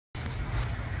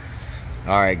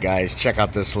Alright guys, check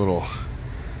out this little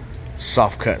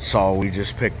soft cut saw we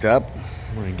just picked up.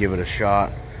 I'm gonna give it a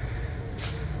shot.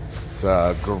 It's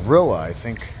a Gorilla, I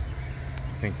think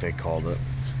they called it.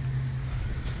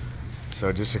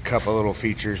 So just a couple little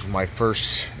features, my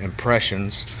first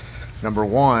impressions. Number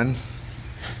one,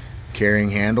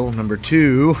 carrying handle. Number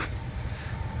two,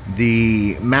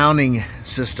 the mounting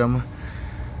system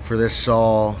for this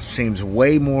saw seems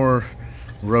way more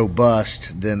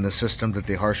robust than the system that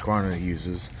the Husqvarna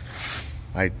uses.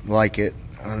 I like it.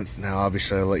 Now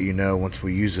obviously I'll let you know once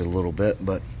we use it a little bit,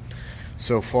 but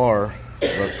so far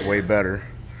it looks way better.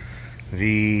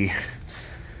 The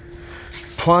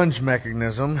plunge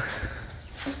mechanism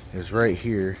is right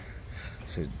here,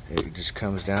 so it just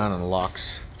comes down and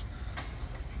locks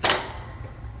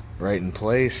right in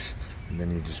place, and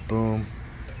then you just boom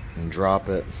and drop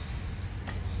it,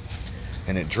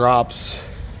 and it drops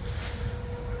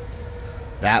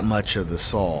that much of the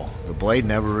saw. The blade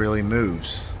never really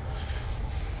moves,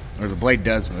 or the blade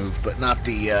does move, but not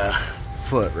the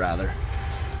foot rather.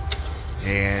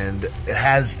 And it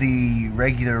has the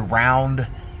regular round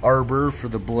arbor for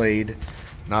the blade,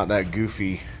 not that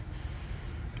goofy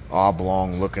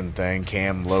oblong looking thing,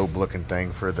 cam lobe looking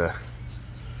thing for the,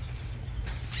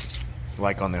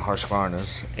 like on the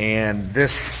Husqvarnas. And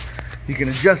this, you can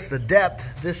adjust the depth.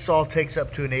 This saw takes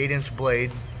up to an 8-inch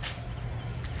blade,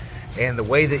 and the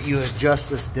way that you adjust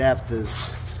this depth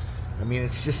is, I mean,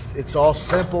 it's all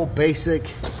simple, basic,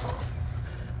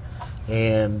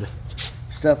 and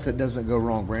stuff that doesn't go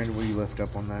wrong. Brandon, will you lift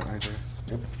up on that right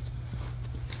there? Yep.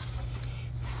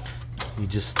 You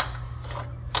just,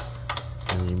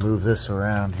 and you move this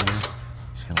around here,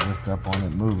 just gonna lift up on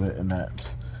it, move it, and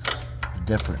that's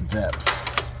different depths.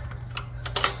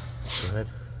 Go ahead.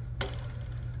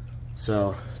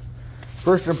 So,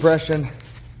 first impression,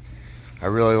 I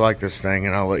really like this thing,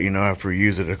 and I'll let you know after we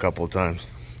use it a couple of times.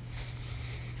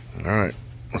 Alright,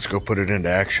 let's go put it into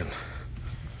action.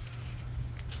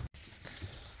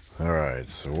 Alright,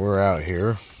 so we're out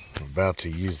here. We're about to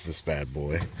use this bad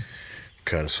boy.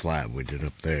 Cut a slab we did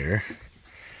up there.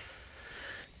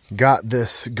 Got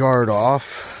this guard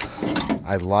off.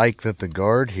 I like that the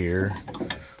guard here,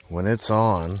 when it's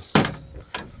on,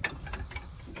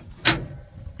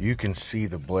 you can see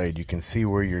the blade. You can see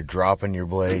where you're dropping your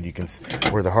blade. You can see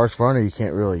where the Husqvarna, you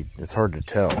can't really, it's hard to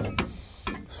tell.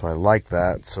 So I like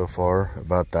that so far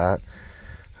about that.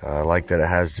 I like that it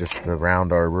has just the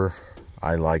round arbor.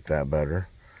 I like that better.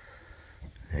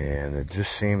 And it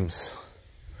just seems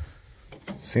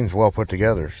well put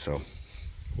together. So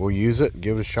we'll use it,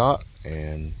 give it a shot,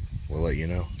 and we'll let you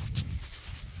know.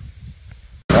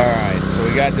 Alright, so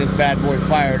we got this bad boy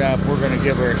fired up. We're going to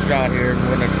give her a shot here, and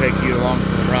we're going to take you along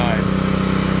for the ride.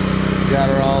 Got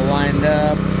her all lined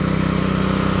up.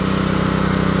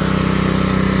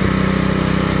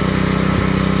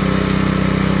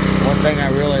 One thing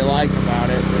I really like about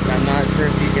it is, I'm not sure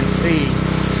if you can see,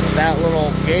 but that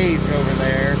little gauge over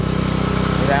there,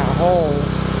 that hole,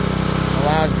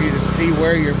 allows you to see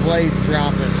where your blade's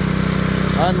dropping.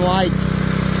 Unlike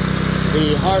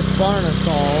the Husqvarna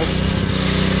saws,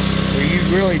 where you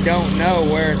really don't know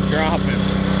where it's dropping.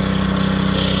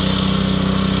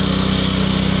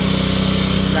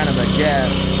 Kind of a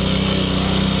guess.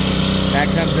 That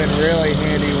comes in really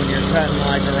handy when you're cutting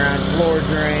like around floor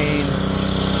drains,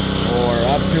 or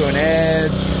up to an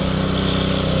edge,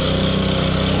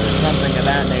 or something of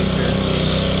that nature.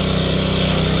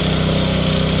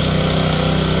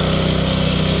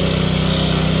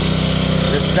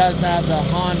 This does have the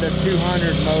Honda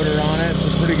 200 motor on it. It's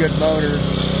a pretty good motor.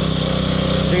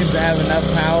 Seems to have enough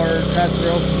power, cuts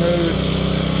real smooth.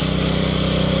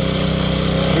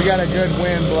 We got a good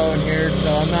wind blowing here,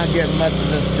 so I'm not getting much of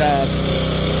this dust.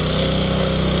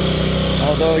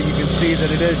 Although you can see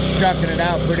that it is shucking it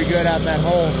out pretty good out that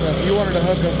hole. So if you wanted to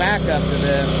hook a backup to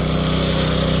this,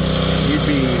 you'd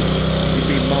be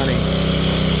money.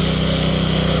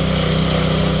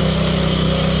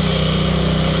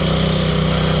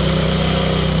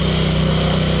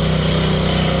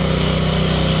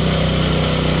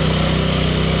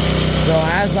 So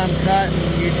as I'm cutting,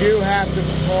 you do have to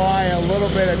apply a little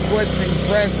bit of twisting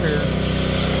pressure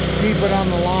to keep it on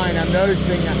the line. I'm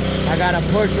noticing I gotta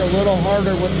push a little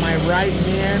harder with my right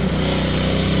hand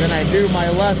than I do my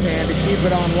left hand to keep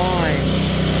it on line.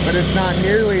 But it's not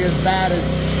nearly as bad as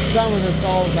some of the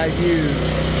saws I've used.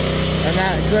 And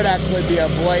that could actually be a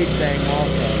blade thing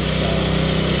also. So.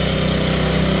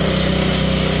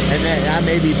 And then I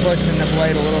may be pushing the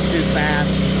blade a little too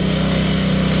fast.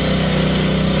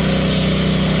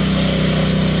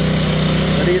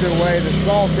 But either way, the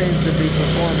saw seems to be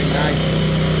performing nicely.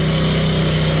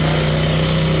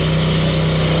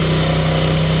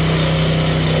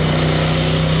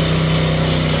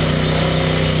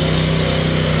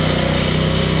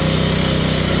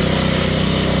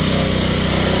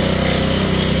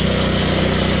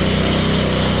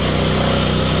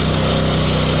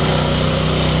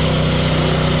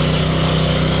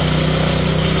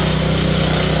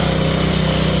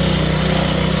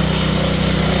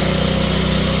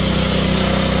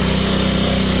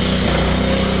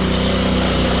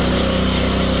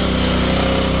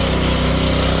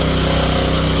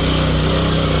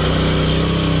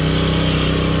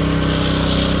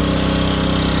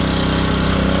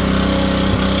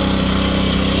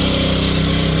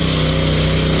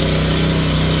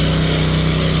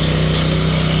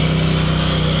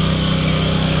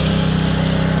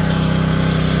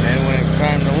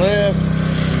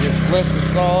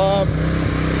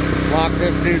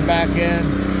 Slide back in,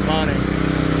 money.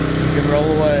 You can roll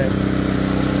away.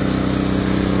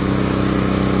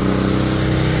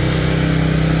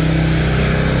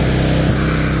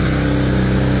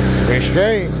 Pretty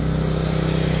straight.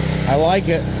 I like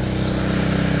it.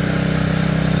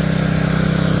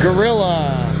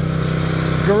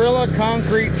 Gorilla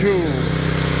concrete tool.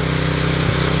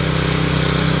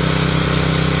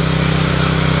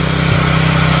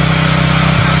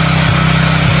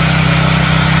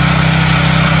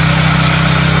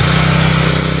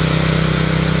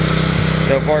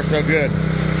 So far, so good.